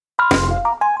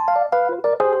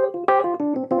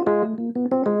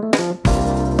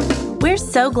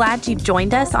so glad you've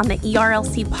joined us on the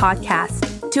ERLC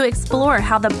podcast to explore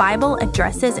how the Bible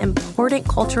addresses important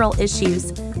cultural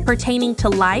issues pertaining to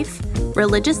life,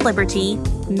 religious liberty,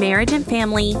 marriage and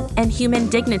family, and human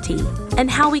dignity, and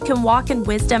how we can walk in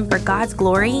wisdom for God's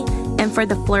glory and for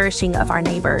the flourishing of our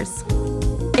neighbors.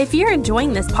 If you're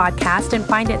enjoying this podcast and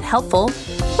find it helpful,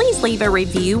 please leave a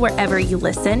review wherever you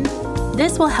listen.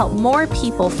 This will help more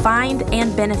people find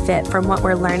and benefit from what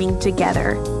we're learning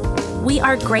together. We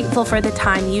are grateful for the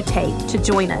time you take to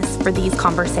join us for these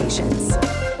conversations.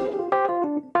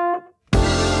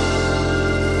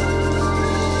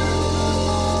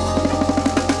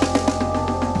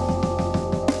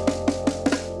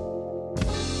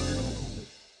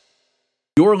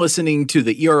 You're listening to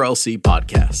the ERLC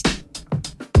podcast.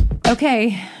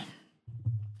 Okay.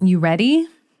 You ready?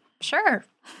 Sure.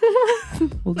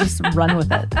 We'll just run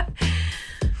with it.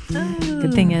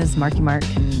 Good thing is Marky Mark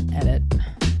can edit.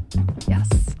 Yes.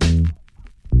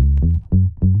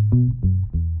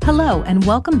 Hello, and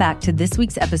welcome back to this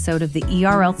week's episode of the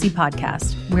ERLC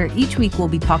podcast, where each week we'll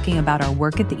be talking about our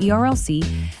work at the ERLC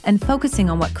and focusing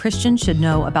on what Christians should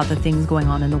know about the things going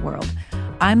on in the world.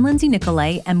 I'm Lindsay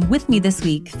Nicolay, and with me this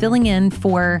week, filling in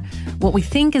for what we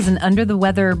think is an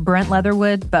under-the-weather Brent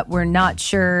Leatherwood, but we're not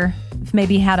sure if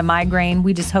maybe he had a migraine.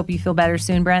 We just hope you feel better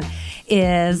soon, Brent,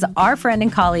 is our friend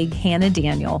and colleague, Hannah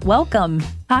Daniel. Welcome.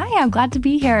 Hi, I'm glad to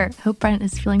be here. Hope Brent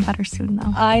is feeling better soon,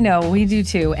 though. I know, we do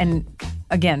too. And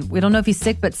again, we don't know if he's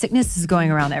sick, but sickness is going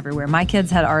around everywhere. My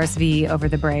kids had RSV over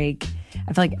the break.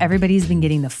 I feel like everybody's been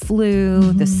getting the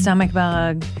flu, the stomach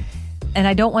bug, and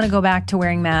I don't want to go back to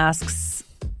wearing masks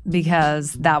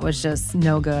because that was just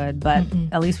no good, but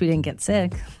at least we didn't get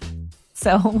sick.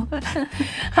 So,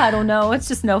 I don't know. It's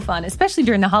just no fun, especially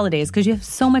during the holidays because you have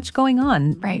so much going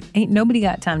on. Right. Ain't nobody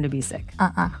got time to be sick.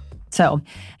 So,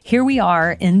 here we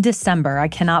are in December. I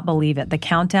cannot believe it. The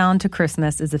countdown to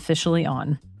Christmas is officially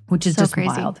on, which is so just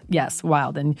crazy. Wild. Yes,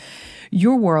 wild. And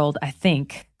your world, I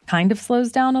think, kind of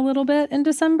slows down a little bit in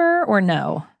December, or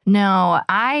no? No,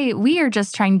 we are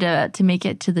just trying to make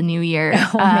it to the new year.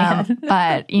 Man.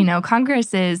 But,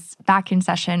 Congress is back in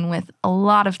session with a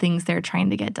lot of things they're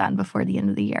trying to get done before the end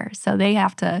of the year. So they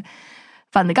have to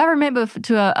fund the government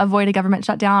to avoid a government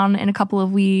shutdown in a couple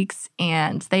of weeks.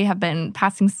 And they have been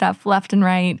passing stuff left and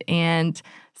right. And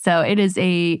so it is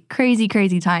a crazy,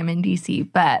 crazy time in D.C.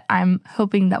 But I'm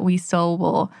hoping that we still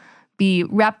will be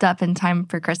wrapped up in time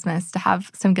for Christmas to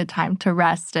have some good time to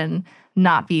rest and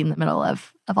not be in the middle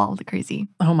of all of the crazy.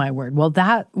 Oh, my word. Well,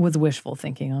 that was wishful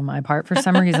thinking on my part. For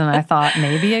some reason, I thought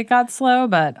maybe it got slow,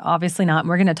 but obviously not.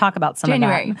 We're going to talk about some of that.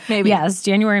 January, maybe. Yes,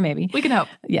 January, maybe. We can hope.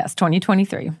 Yes,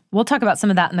 2023. We'll talk about some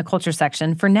of that in the culture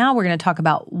section. For now, we're going to talk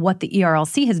about what the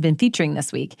ERLC has been featuring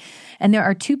this week. And there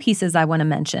are two pieces I want to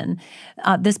mention.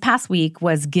 This past week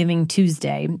was Giving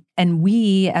Tuesday, and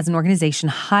we, as an organization,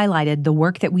 highlighted the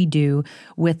work that we do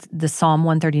with the Psalm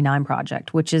 139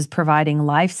 Project, which is providing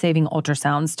life-saving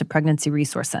ultrasounds to pregnancy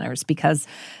resource centers, because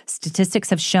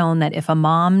statistics have shown that if a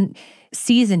mom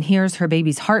sees and hears her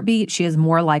baby's heartbeat, she is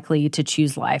more likely to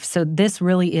choose life. So this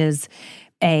really is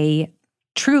a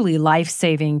truly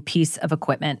life-saving piece of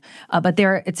equipment, but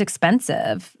it's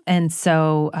expensive. And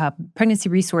so pregnancy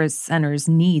resource centers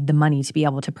need the money to be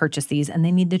able to purchase these, and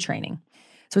they need the training.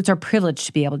 So it's our privilege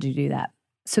to be able to do that.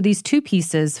 So these two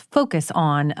pieces focus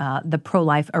on the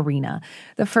pro-life arena.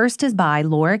 The first is by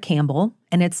Laura Campbell,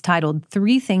 and it's titled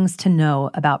 3 Things to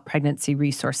Know About Pregnancy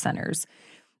Resource Centers.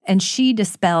 And she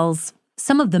dispels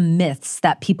some of the myths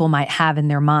that people might have in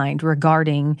their mind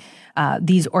regarding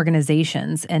these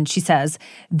organizations. And she says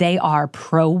they are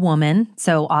pro-woman.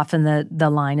 So often the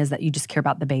line is that you just care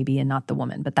about the baby and not the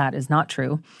woman, but that is not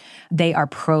true. They are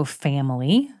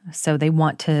pro-family. So they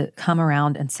want to come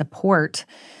around and support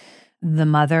the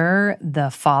mother, the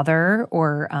father,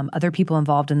 or other people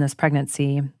involved in this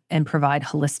pregnancy and provide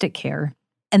holistic care.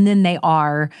 And then they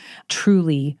are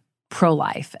truly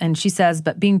pro-life. And she says,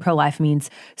 but being pro-life means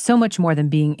so much more than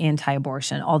being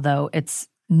anti-abortion, although it's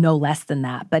no less than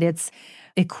that. But it's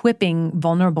equipping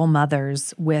vulnerable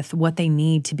mothers with what they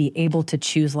need to be able to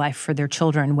choose life for their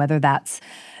children, whether that's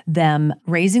them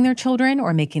raising their children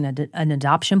or making an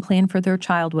adoption plan for their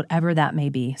child, whatever that may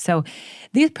be. So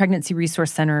these pregnancy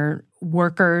resource center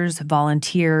workers,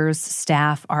 volunteers,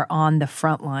 staff are on the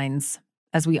front lines,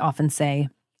 as we often say,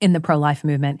 in the pro-life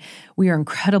movement. We are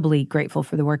incredibly grateful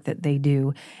for the work that they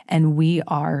do, and we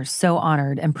are so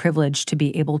honored and privileged to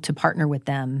be able to partner with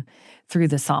them through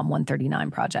the Psalm 139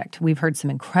 Project. We've heard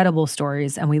some incredible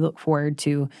stories, and we look forward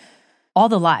to all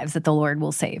the lives that the Lord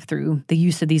will save through the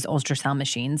use of these ultrasound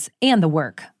machines and the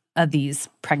work of these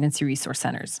pregnancy resource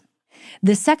centers.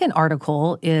 The second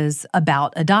article is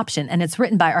about adoption, and it's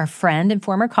written by our friend and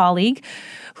former colleague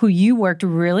who you worked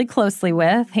really closely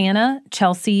with, Hannah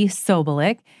Chelsea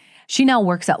Sobolik. She now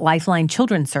works at Lifeline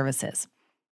Children's Services.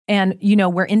 And,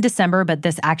 we're in December, but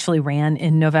this actually ran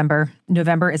in November.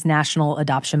 November is National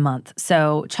Adoption Month.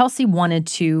 So Chelsea wanted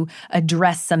to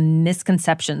address some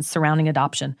misconceptions surrounding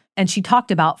adoption. And she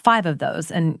talked about 5 of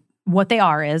those. And what they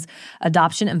are is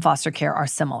adoption and foster care are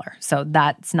similar. So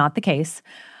that's not the case.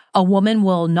 A woman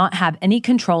will not have any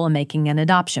control in making an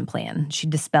adoption plan. She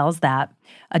dispels that.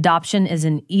 Adoption is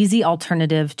an easy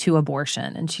alternative to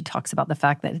abortion. And she talks about the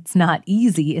fact that it's not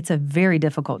easy. It's a very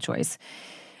difficult choice.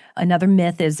 Another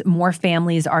myth is more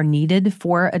families are needed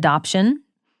for adoption.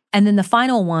 And then the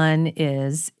final one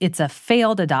is it's a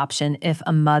failed adoption if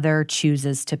a mother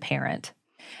chooses to parent.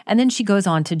 And then she goes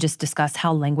on to just discuss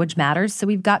how language matters. So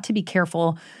we've got to be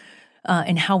careful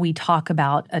in how we talk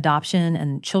about adoption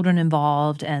and children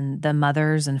involved and the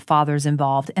mothers and fathers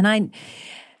involved. And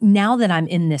now that I'm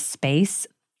in this space,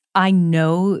 I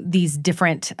know these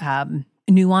different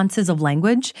nuances of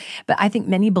language, but I think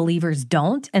many believers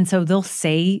don't. And so they'll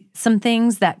say some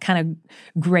things that kind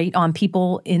of grate on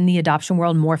people in the adoption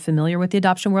world, more familiar with the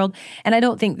adoption world. And I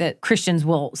don't think that Christians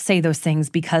will say those things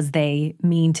because they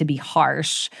mean to be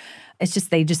harsh. It's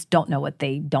just they just don't know what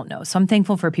they don't know. So I'm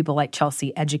thankful for people like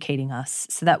Chelsea educating us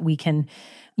so that we can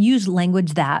use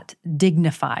language that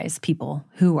dignifies people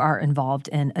who are involved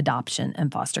in adoption and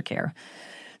foster care.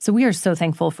 So we are so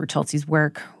thankful for Chelsea's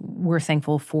work. We're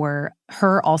thankful for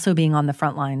her also being on the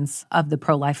front lines of the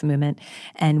pro-life movement.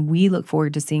 And we look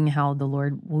forward to seeing how the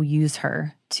Lord will use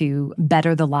her to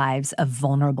better the lives of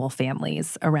vulnerable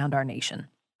families around our nation.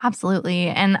 Absolutely.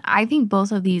 And I think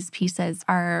both of these pieces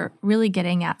are really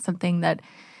getting at something that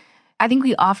I think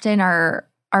we often are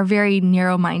very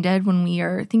narrow-minded when we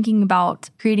are thinking about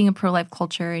creating a pro-life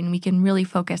culture, and we can really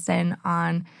focus in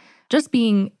on just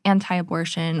being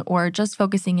anti-abortion or just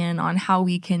focusing in on how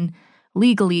we can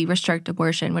legally restrict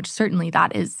abortion, which certainly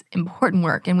that is important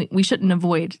work, and we shouldn't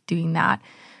avoid doing that.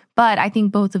 But I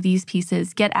think both of these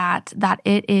pieces get at that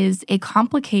it is a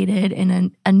complicated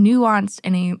and a nuanced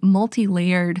and a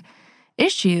multi-layered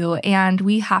issue, and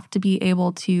we have to be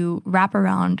able to wrap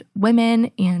around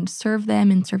women and serve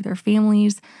them and serve their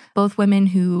families, both women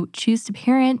who choose to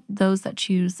parent, those that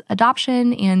choose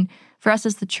adoption. And for us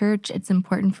as the church, it's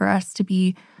important for us to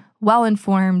be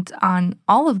well-informed on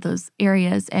all of those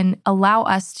areas and allow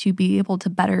us to be able to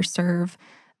better serve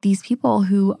these people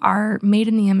who are made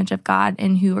in the image of God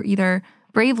and who are either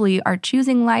bravely are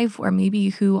choosing life or maybe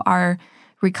who are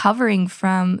recovering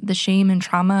from the shame and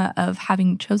trauma of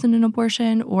having chosen an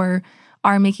abortion or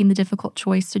are making the difficult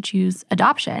choice to choose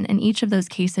adoption. In each of those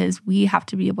cases, we have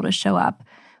to be able to show up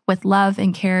with love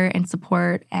and care and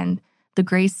support and the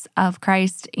grace of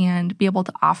Christ and be able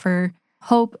to offer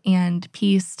hope and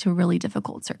peace to really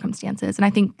difficult circumstances. And I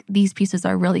think these pieces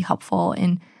are really helpful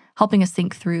in helping us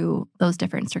think through those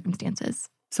different circumstances.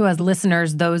 So as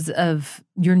listeners, those of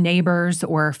your neighbors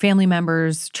or family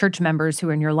members, church members who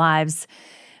are in your lives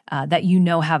that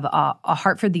have a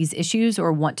heart for these issues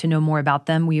or want to know more about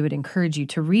them, we would encourage you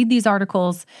to read these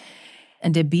articles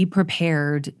and to be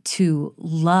prepared to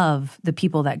love the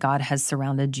people that God has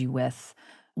surrounded you with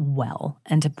well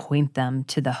and to point them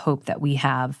to the hope that we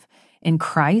have in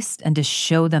Christ and to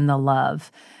show them the love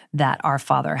that our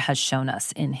Father has shown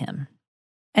us in Him.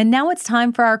 And now it's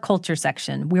time for our culture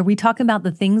section where we talk about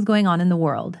the things going on in the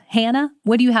world. Hannah,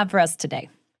 what do you have for us today?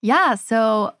 Yeah,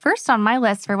 so first on my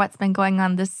list for what's been going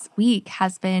on this week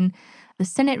has been the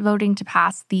Senate voting to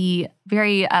pass the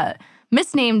very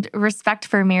misnamed Respect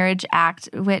for Marriage Act,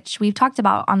 which we've talked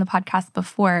about on the podcast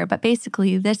before. But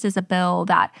basically, this is a bill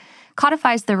that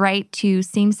codifies the right to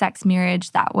same-sex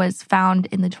marriage that was found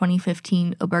in the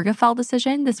 2015 Obergefell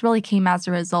decision. This really came as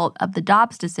a result of the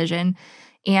Dobbs decision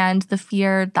and the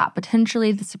fear that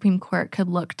potentially the Supreme Court could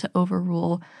look to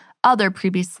overrule other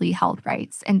previously held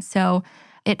rights. And so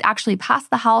it actually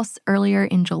passed the House earlier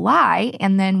in July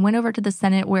and then went over to the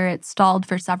Senate where it stalled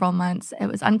for several months. It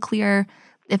was unclear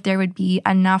if there would be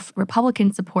enough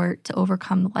Republican support to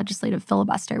overcome the legislative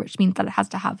filibuster, which means that it has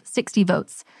to have 60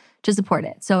 votes to support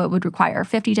it. So it would require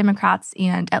 50 Democrats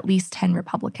and at least 10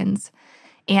 Republicans.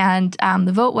 And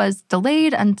the vote was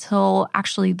delayed until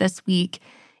actually this week.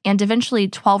 And eventually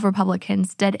 12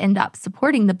 Republicans did end up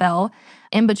supporting the bill.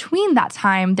 In between that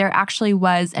time, there actually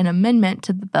was an amendment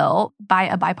to the bill by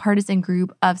a bipartisan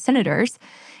group of senators.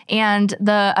 And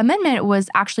the amendment was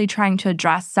actually trying to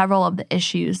address several of the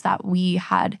issues that we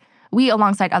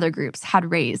alongside other groups,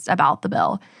 had raised about the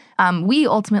bill. We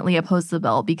ultimately opposed the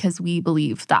bill because we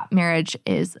believe that marriage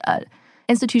is an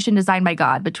institution designed by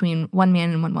God between one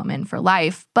man and one woman for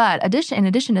life. But in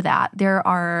addition to that, there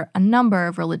are a number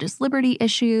of religious liberty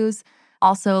issues.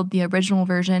 Also, the original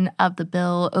version of the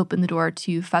bill opened the door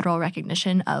to federal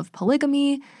recognition of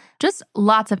polygamy, just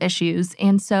lots of issues.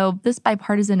 And so this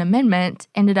bipartisan amendment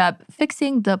ended up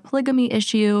fixing the polygamy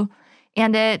issue,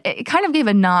 and it kind of gave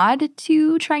a nod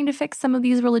to trying to fix some of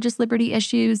these religious liberty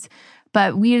issues,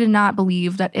 but we did not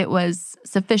believe that it was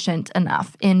sufficient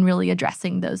enough in really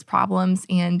addressing those problems,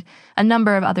 and a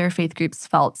number of other faith groups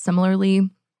felt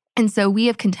similarly. And so we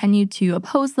have continued to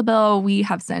oppose the bill. We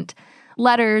have sent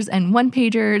letters and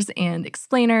one-pagers and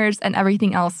explainers and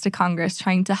everything else to Congress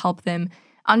trying to help them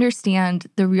understand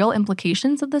the real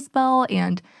implications of this bill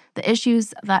and the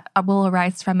issues that will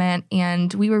arise from it.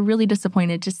 And we were really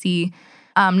disappointed to see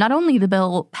not only the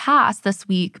bill pass this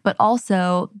week, but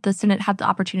also the Senate had the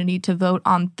opportunity to vote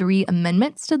on 3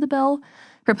 amendments to the bill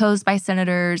proposed by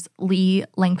Senators Lee,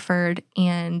 Lankford,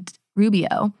 and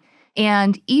Rubio.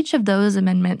 And each of those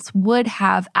amendments would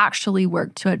have actually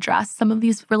worked to address some of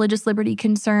these religious liberty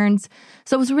concerns.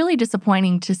 So it was really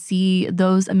disappointing to see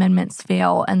those amendments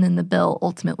fail and then the bill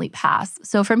ultimately pass.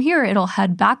 So from here, it'll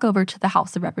head back over to the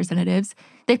House of Representatives.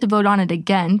 They have to vote on it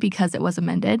again because it was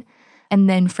amended. And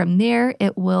then from there,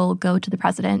 it will go to the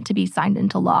president to be signed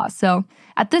into law. So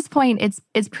at this point,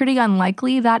 it's pretty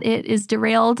unlikely that it is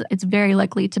derailed. It's very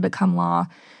likely to become law,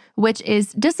 which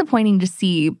is disappointing to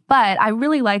see. But I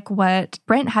really like what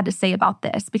Brent had to say about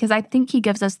this, because I think he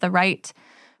gives us the right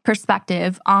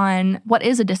perspective on what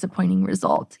is a disappointing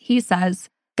result. He says,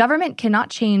 "Government cannot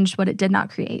change what it did not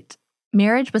create.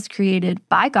 Marriage was created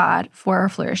by God for our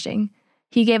flourishing.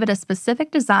 He gave it a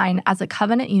specific design as a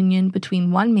covenant union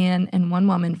between one man and one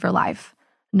woman for life.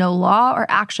 No law or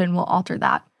action will alter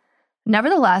that.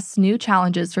 Nevertheless, new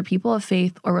challenges for people of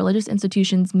faith or religious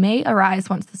institutions may arise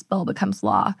once this bill becomes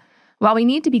law. While we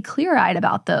need to be clear-eyed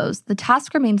about those, the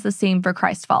task remains the same for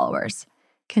Christ followers.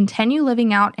 Continue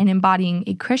living out and embodying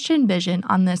a Christian vision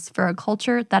on this for a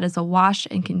culture that is awash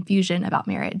in confusion about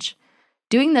marriage.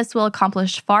 Doing this will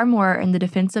accomplish far more in the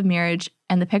defense of marriage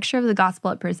and the picture of the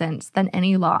gospel it presents than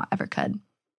any law ever could."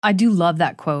 I do love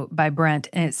that quote by Brent,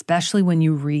 and especially when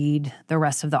you read the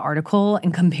rest of the article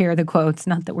and compare the quotes.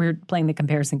 Not that we're playing the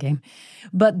comparison game,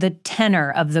 but the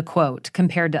tenor of the quote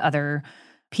compared to other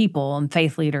people and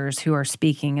faith leaders who are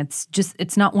speaking.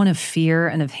 It's not one of fear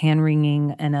and of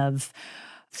hand-wringing and of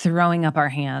throwing up our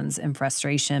hands in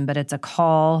frustration, but it's a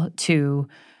call to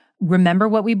remember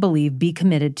what we believe, be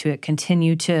committed to it,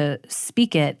 continue to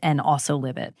speak it, and also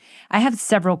live it. I have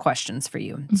several questions for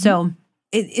you. Mm-hmm. So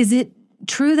is it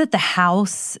true that the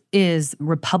House is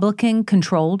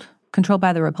Republican-controlled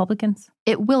by the Republicans?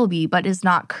 It will be, but is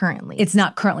not currently. It's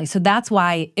not currently. So that's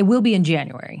why it will be in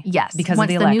January. Yes. Because of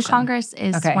the election. Once the new Congress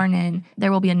is sworn in,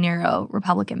 there will be a narrow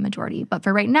Republican majority. But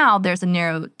for right now, there's a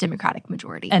narrow Democratic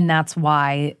majority. And that's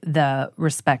why the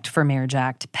Respect for Marriage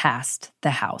Act passed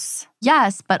the House.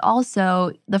 Yes, but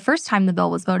also the first time the bill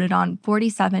was voted on,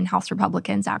 47 House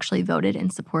Republicans actually voted in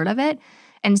support of it.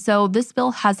 And so this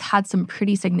bill has had some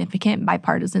pretty significant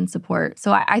bipartisan support.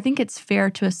 So I think it's fair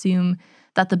to assume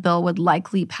that the bill would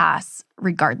likely pass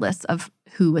regardless of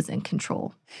who was in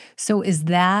control. So is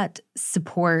that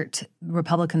support,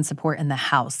 Republican support in the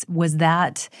House, was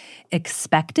that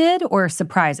expected or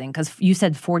surprising? Because you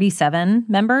said 47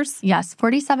 members? Yes,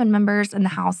 47 members in the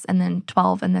House and then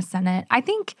 12 in the Senate. I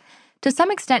think to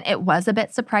some extent it was a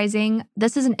bit surprising.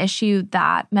 This is an issue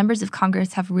that members of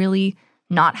Congress have really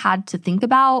not had to think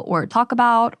about or talk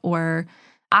about or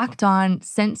act on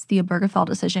since the Obergefell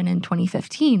decision in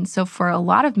 2015. So for a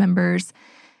lot of members,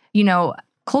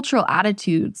 cultural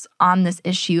attitudes on this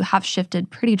issue have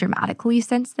shifted pretty dramatically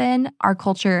since then. Our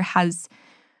culture has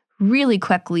really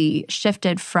quickly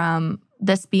shifted from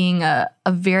this being a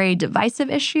very divisive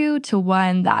issue to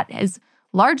one that is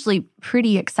largely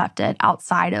pretty accepted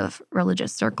outside of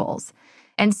religious circles.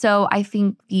 And so I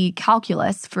think the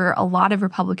calculus for a lot of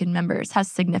Republican members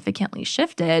has significantly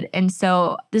shifted. And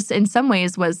so this in some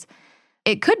ways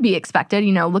it could be expected,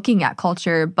 looking at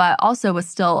culture, but also was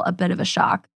still a bit of a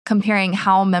shock comparing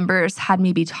how members had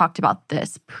maybe talked about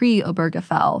this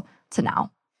pre-Obergefell to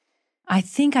now. I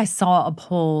think I saw a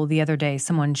poll the other day,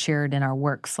 someone shared in our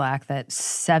work Slack, that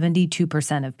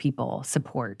 72% of people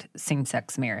support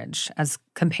same-sex marriage as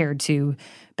compared to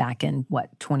back in,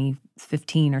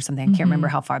 2015 or something. I can't remember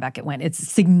how far back it went. It's a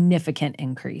significant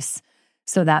increase.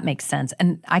 So that makes sense.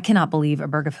 And I cannot believe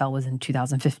Obergefell was in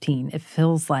 2015. It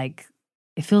feels like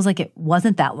it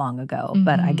wasn't that long ago,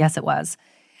 but I guess it was.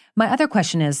 My other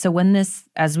question is, so when this,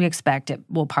 as we expect, it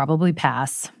will probably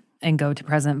pass and go to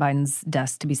President Biden's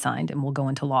desk to be signed and will go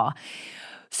into law.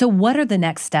 So what are the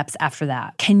next steps after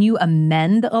that? Can you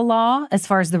amend a law as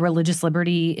far as the religious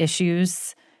liberty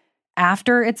issues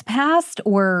after it's passed,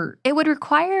 or? It would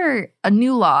require a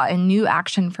new law and new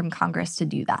action from Congress to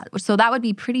do that. So that would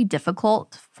be pretty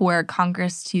difficult for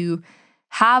Congress to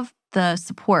have the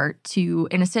support to,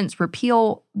 in a sense,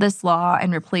 repeal this law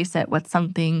and replace it with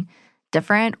something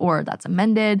different or that's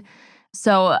amended.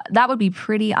 So that would be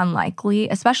pretty unlikely,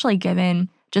 especially given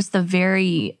just the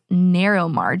very narrow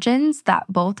margins that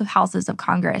both of houses of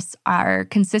Congress are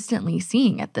consistently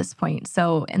seeing at this point.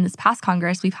 So in this past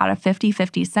Congress, we've had a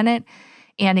 50-50 Senate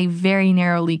and a very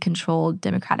narrowly controlled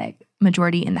Democratic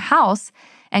majority in the House.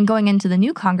 And going into the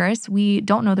new Congress, we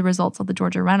don't know the results of the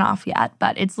Georgia runoff yet,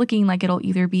 but it's looking like it'll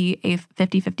either be a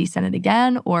 50-50 Senate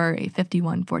again or a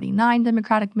 51-49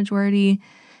 Democratic majority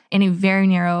and a very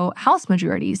narrow House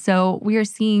majority. So we are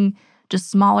seeing just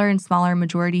smaller and smaller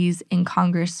majorities in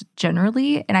Congress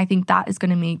generally. And I think that is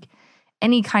going to make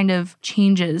any kind of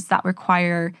changes that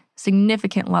require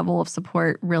significant level of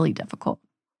support really difficult.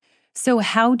 So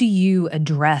how do you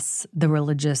address the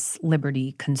religious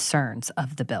liberty concerns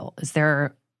of the bill? Is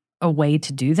there a way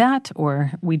to do that,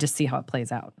 or we just see how it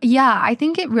plays out? Yeah, I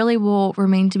think it really will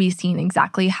remain to be seen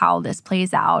exactly how this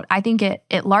plays out. I think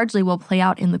it largely will play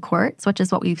out in the courts, which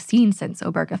is what we've seen since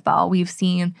Obergefell. We've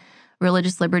seen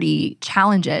religious liberty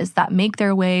challenges that make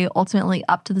their way ultimately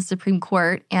up to the Supreme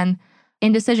Court. And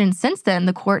in decisions since then,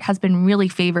 the court has been really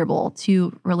favorable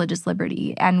to religious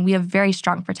liberty. And we have very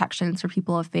strong protections for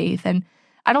people of faith. And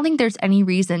I don't think there's any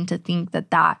reason to think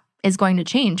that that is going to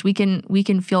change. We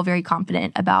can feel very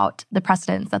confident about the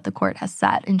precedents that the court has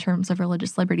set in terms of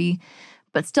religious liberty.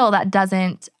 But still, that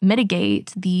doesn't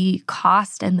mitigate the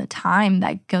cost and the time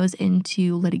that goes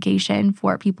into litigation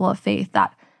for people of faith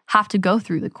that have to go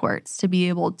through the courts to be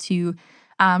able to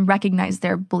recognize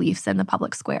their beliefs in the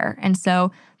public square. And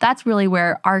so that's really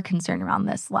where our concern around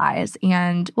this lies.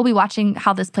 And we'll be watching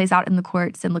how this plays out in the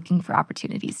courts and looking for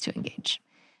opportunities to engage.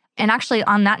 And actually,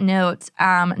 on that note,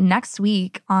 next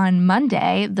week on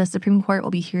Monday, the Supreme Court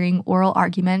will be hearing oral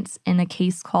arguments in a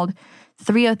case called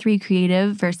 303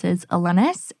 Creative versus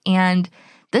Elenis. And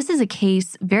this is a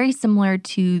case very similar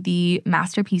to the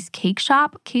Masterpiece Cake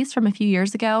Shop case from a few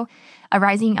years ago,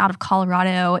 arising out of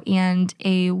Colorado, and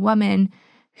a woman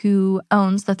who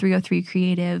owns the 303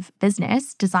 Creative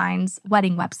business designs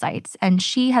wedding websites. And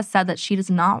she has said that she does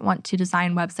not want to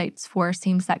design websites for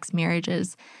same-sex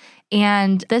marriages.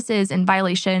 And this is in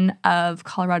violation of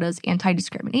Colorado's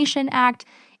Anti-Discrimination Act.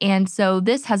 And so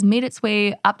this has made its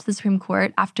way up to the Supreme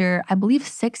Court after, I believe,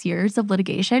 6 years of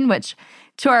litigation, which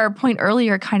to our point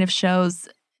earlier kind of shows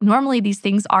normally these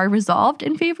things are resolved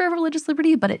in favor of religious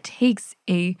liberty, but it takes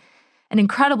an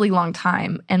incredibly long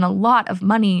time and a lot of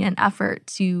money and effort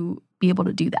to be able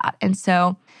to do that. And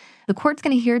so the court's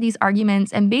going to hear these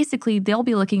arguments, and basically they'll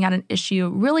be looking at an issue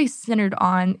really centered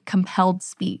on compelled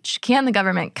speech. Can the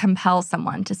government compel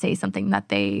someone to say something that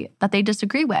they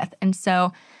disagree with? And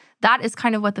so that is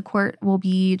kind of what the court will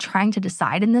be trying to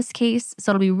decide in this case.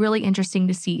 So it'll be really interesting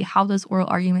to see how those oral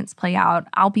arguments play out.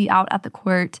 I'll be out at the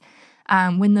court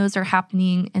when those are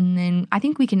happening. And then I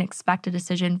think we can expect a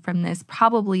decision from this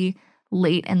probably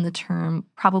late in the term,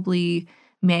 probably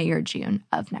May or June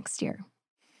of next year.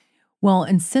 Well,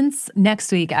 and since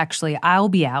next week, actually, I'll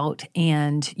be out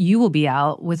and you will be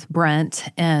out with Brent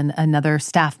and another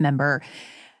staff member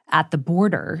at the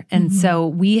border. And so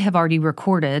we have already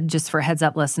recorded, just for heads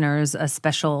up listeners, a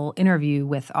special interview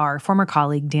with our former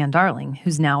colleague, Dan Darling,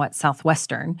 who's now at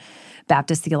Southwestern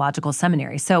Baptist Theological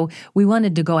Seminary. So we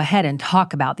wanted to go ahead and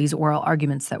talk about these oral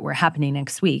arguments that were happening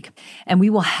next week. And we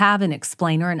will have an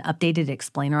updated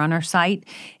explainer on our site,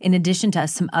 in addition to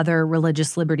some other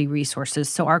religious liberty resources.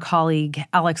 So our colleague,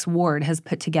 Alex Ward, has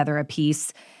put together a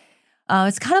piece.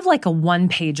 It's kind of like a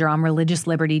one-pager on religious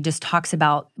liberty, just talks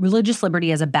about religious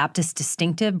liberty as a Baptist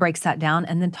distinctive, breaks that down,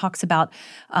 and then talks about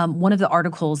one of the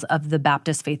articles of the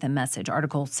Baptist Faith and Message,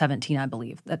 Article 17, I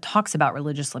believe, that talks about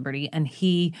religious liberty. And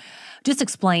he just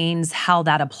explains how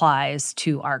that applies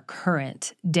to our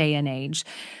current day and age.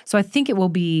 So I think it will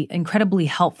be incredibly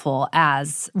helpful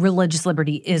as religious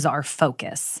liberty is our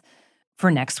focus for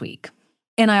next week.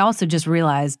 And I also just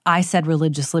realized I said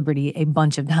religious liberty a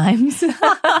bunch of times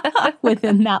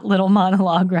within that little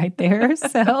monologue right there.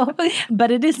 So,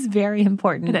 but it is very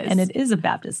important, and it is a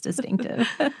Baptist distinctive.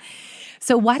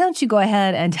 So why don't you go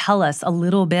ahead and tell us a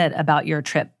little bit about your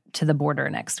trip to the border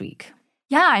next week?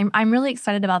 Yeah, I'm really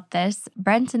excited about this.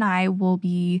 Brent and I will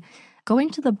be going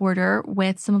to the border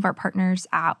with some of our partners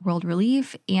at World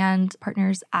Relief and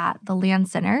partners at the Land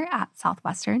Center at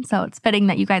Southwestern. So it's fitting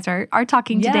that you guys are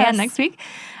talking today and next week.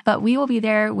 But we will be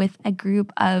there with a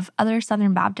group of other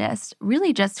Southern Baptists,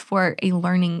 really just for a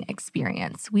learning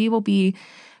experience. We will be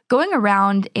going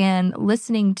around and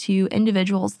listening to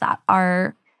individuals that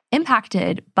are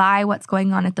impacted by what's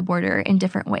going on at the border in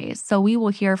different ways. So we will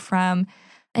hear from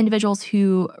individuals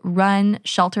who run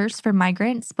shelters for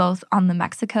migrants, both on the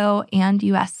Mexico and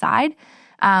U.S. side.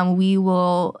 We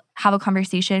will have a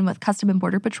conversation with Custom and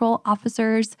Border Patrol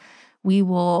officers. We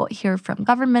will hear from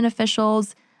government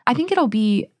officials. I think it'll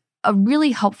be a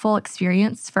really helpful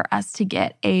experience for us to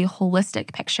get a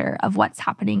holistic picture of what's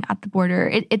happening at the border.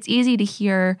 It's easy to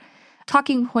hear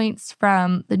talking points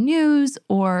from the news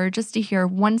or just to hear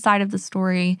one side of the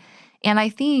story. And I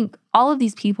think all of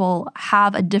these people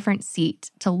have a different seat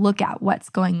to look at what's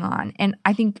going on. And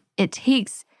I think it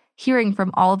takes hearing from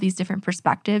all of these different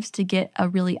perspectives to get a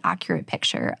really accurate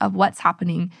picture of what's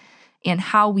happening and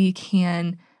how we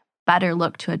can better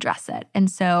look to address it. And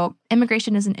so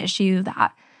immigration is an issue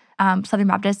that Southern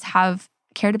Baptists have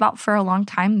cared about for a long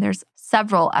time. There's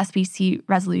several SBC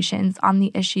resolutions on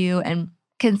the issue, and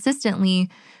consistently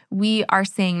we are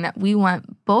saying that we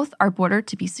want both our border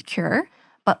to be secure,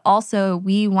 but also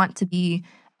we want to be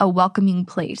a welcoming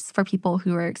place for people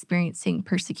who are experiencing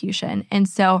persecution. And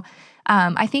so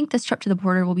I think this trip to the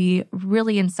border will be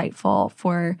really insightful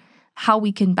for how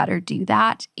we can better do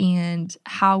that and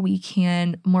how we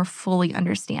can more fully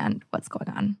understand what's going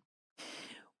on.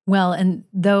 Well, and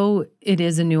though it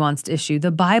is a nuanced issue,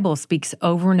 the Bible speaks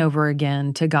over and over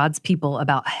again to God's people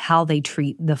about how they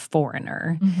treat the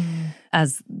foreigner,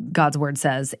 as God's word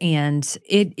says. And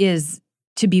it is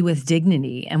to be with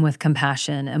dignity and with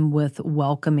compassion and with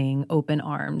welcoming open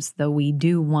arms, though we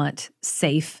do want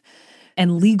safe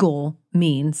and legal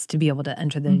means to be able to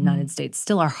enter the United States.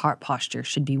 Still, our heart posture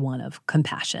should be one of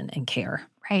compassion and care.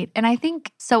 Right. And I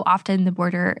think so often the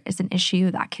border is an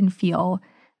issue that can feel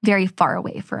very far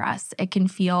away for us. It can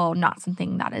feel not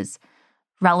something that is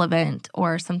relevant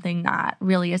or something that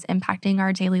really is impacting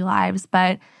our daily lives.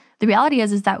 But the reality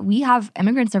is that we have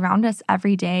immigrants around us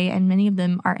every day, and many of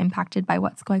them are impacted by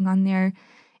what's going on there.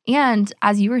 And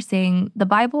as you were saying, the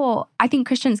Bible, I think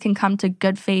Christians can come to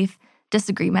good faith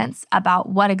disagreements about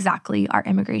what exactly our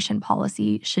immigration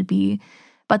policy should be.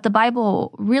 But the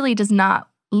Bible really does not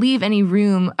leave any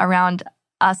room around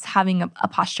us having a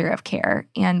posture of care.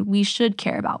 And we should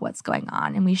care about what's going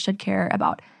on, and we should care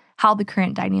about how the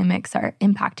current dynamics are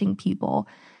impacting people.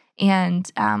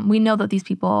 And we know that these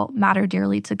people matter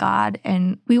dearly to God,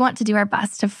 and we want to do our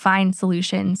best to find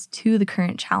solutions to the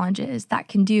current challenges that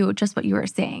can do just what you were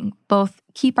saying, both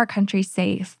keep our country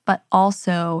safe, but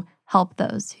also help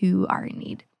those who are in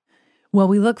need. Well,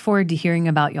 we look forward to hearing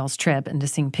about y'all's trip and to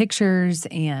seeing pictures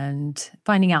and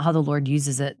finding out how the Lord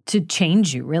uses it to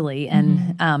change you, really.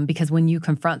 And because when you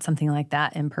confront something like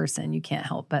that in person, you can't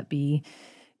help but be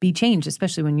changed,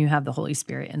 especially when you have the Holy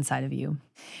Spirit inside of you.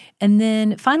 And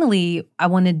then finally, I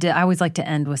always like to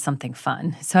end with something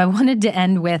fun. So I wanted to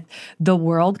end with the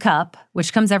World Cup,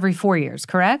 which comes every 4 years,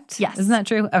 correct? Yes. Isn't that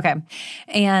true? Okay.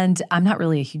 And I'm not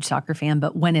really a huge soccer fan,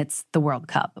 but when it's the World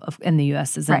Cup and the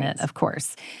U.S. is in it, of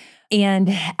course.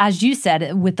 And as you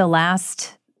said, with the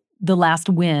last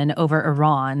win over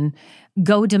Iran,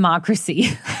 go democracy.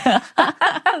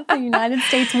 The United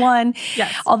States won.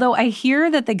 Yes. Although I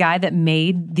hear that the guy that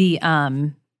made the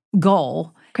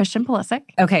goal, Christian Pulisic.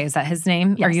 Okay, is that his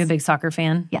name? Yes. Are you a big soccer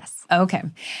fan? Yes. Okay.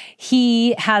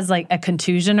 He has like a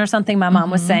contusion or something, my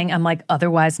mom was saying. I'm like,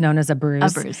 otherwise known as a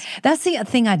bruise. A bruise. That's the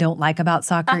thing I don't like about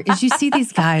soccer is you see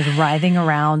these guys writhing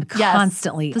around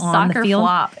constantly on the soccer field.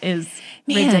 flop is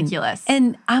ridiculous.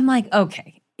 And I'm like,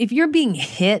 okay, if you're being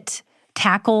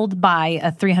tackled by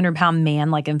a 300-pound man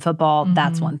like in football,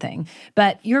 that's one thing.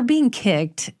 But you're being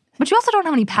kicked. But you also don't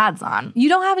have any pads on. You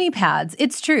don't have any pads.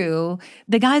 It's true.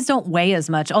 The guys don't weigh as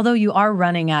much, although you are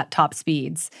running at top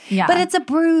speeds. Yeah. But it's a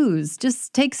bruise.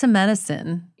 Just take some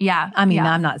medicine. Yeah. I mean,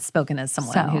 I'm not spoken as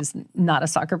someone who's not a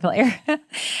soccer player.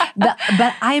 but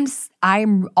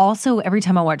I'm also, every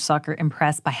time I watch soccer,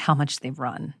 impressed by how much they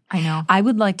run. I know. I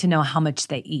would like to know how much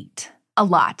they eat. A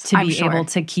lot, to be able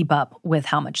to keep up with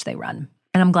how much they run.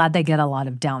 And I'm glad they get a lot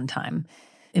of downtime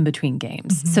in between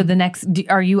games. So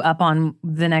are you up on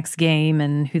the next game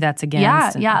and who that's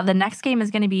against? Yeah. The next game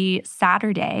is going to be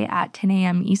Saturday at 10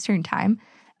 a.m. Eastern time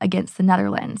against the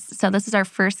Netherlands. So this is our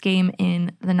first game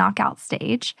in the knockout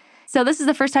stage. So this is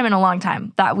the first time in a long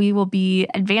time that we will be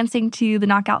advancing to the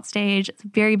knockout stage. It's a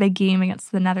very big game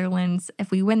against the Netherlands.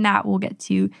 If we win that, we'll get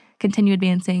to continue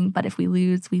advancing. But if we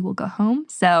lose, we will go home.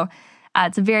 So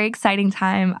It's a very exciting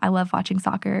time. I love watching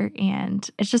soccer, and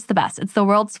it's just the best. It's the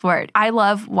world sport. I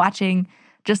love watching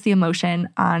just the emotion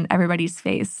on everybody's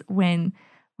face when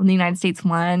the United States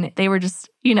won. They were just,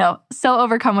 so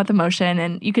overcome with emotion,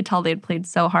 and you could tell they'd played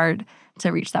so hard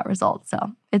to reach that result.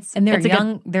 So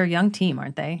they're a young team,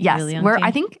 aren't they? Yes, really young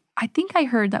team? I think I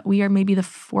heard that we are maybe the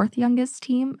 4th youngest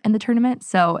team in the tournament.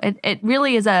 So it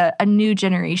really is a new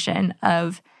generation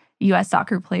of U.S.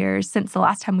 soccer players since the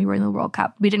last time we were in the World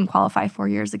Cup. We didn't qualify 4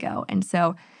 years ago, and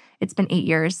so it's been 8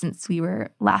 years since we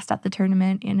were last at the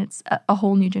tournament, and it's a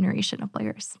whole new generation of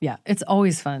players. Yeah, it's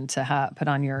always fun to put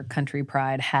on your country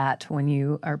pride hat when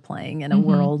you are playing in a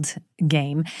world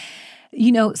game.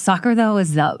 Soccer, though,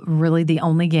 is really the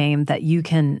only game that you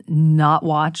can not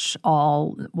watch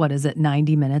all,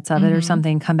 90 minutes of it or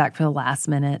something, come back for the last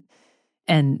minute,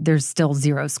 and there's still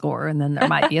 0 score, and then there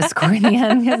might be a score in the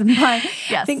end. I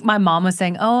think my mom was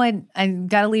saying, I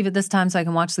got to leave at this time so I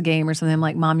can watch the game or something. I'm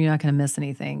like, Mom, you're not going to miss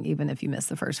anything, even if you miss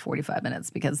the first 45 minutes,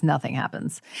 because nothing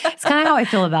happens. It's kind of how I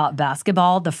feel about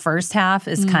basketball. The first half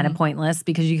is kind of pointless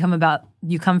because you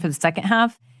come for the second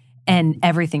half, and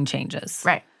everything changes.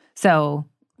 Right. So,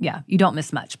 yeah, you don't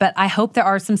miss much. But I hope there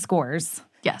are some scores.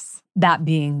 Yes. That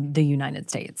being the United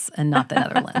States and not the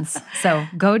Netherlands. So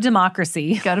go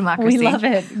democracy. Go democracy. We love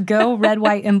it. Go red,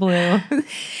 white, and blue.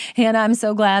 Hannah, I'm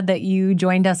so glad that you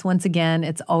joined us once again.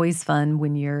 It's always fun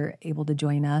when you're able to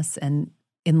join us and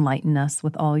enlighten us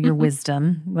with all your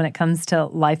wisdom when it comes to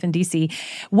life in D.C.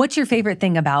 What's your favorite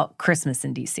thing about Christmas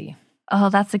in D.C.? Oh,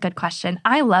 that's a good question.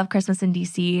 I love Christmas in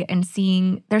DC and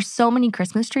seeing there's so many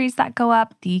Christmas trees that go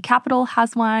up. The Capitol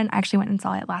has one. I actually went and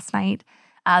saw it last night.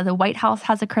 The White House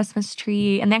has a Christmas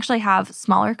tree, and they actually have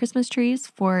smaller Christmas trees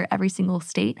for every single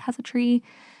state has a tree.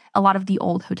 A lot of the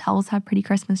old hotels have pretty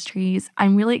Christmas trees.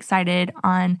 I'm really excited.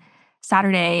 On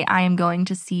Saturday, I am going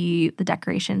to see the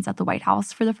decorations at the White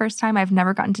House for the first time. I've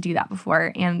never gotten to do that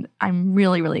before, and I'm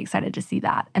really, really excited to see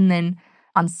that. And then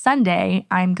on Sunday,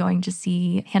 I'm going to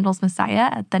see Handel's Messiah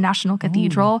at the National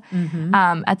Cathedral.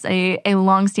 It's a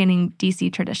longstanding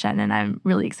DC tradition, and I'm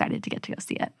really excited to get to go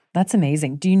see it. That's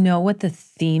amazing. Do you know what the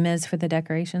theme is for the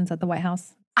decorations at the White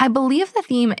House? I believe the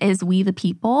theme is We the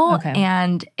People, okay.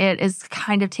 And it is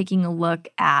kind of taking a look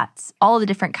at all the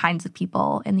different kinds of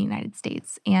people in the United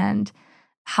States and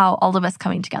how all of us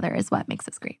coming together is what makes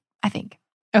us great, I think.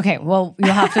 Okay, well,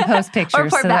 you'll have to post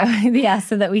pictures so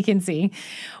that we can see.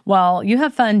 Well, you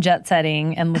have fun jet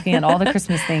setting and looking at all the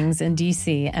Christmas things in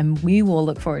DC, and we will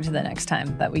look forward to the next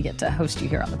time that we get to host you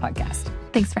here on the podcast.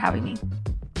 Thanks for having me.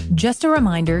 Just a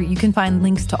reminder, you can find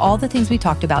links to all the things we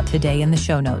talked about today in the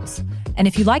show notes. And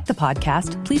if you like the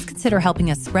podcast, please consider helping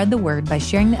us spread the word by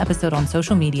sharing the episode on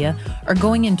social media or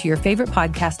going into your favorite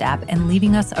podcast app and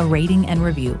leaving us a rating and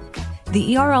review.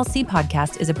 The ERLC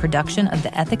podcast is a production of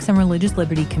the Ethics and Religious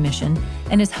Liberty Commission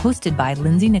and is hosted by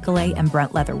Lindsay Nicolay and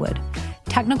Brent Leatherwood.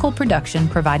 Technical production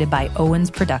provided by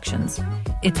Owens Productions.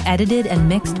 It's edited and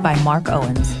mixed by Mark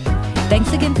Owens.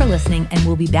 Thanks again for listening, and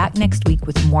we'll be back next week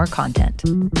with more content.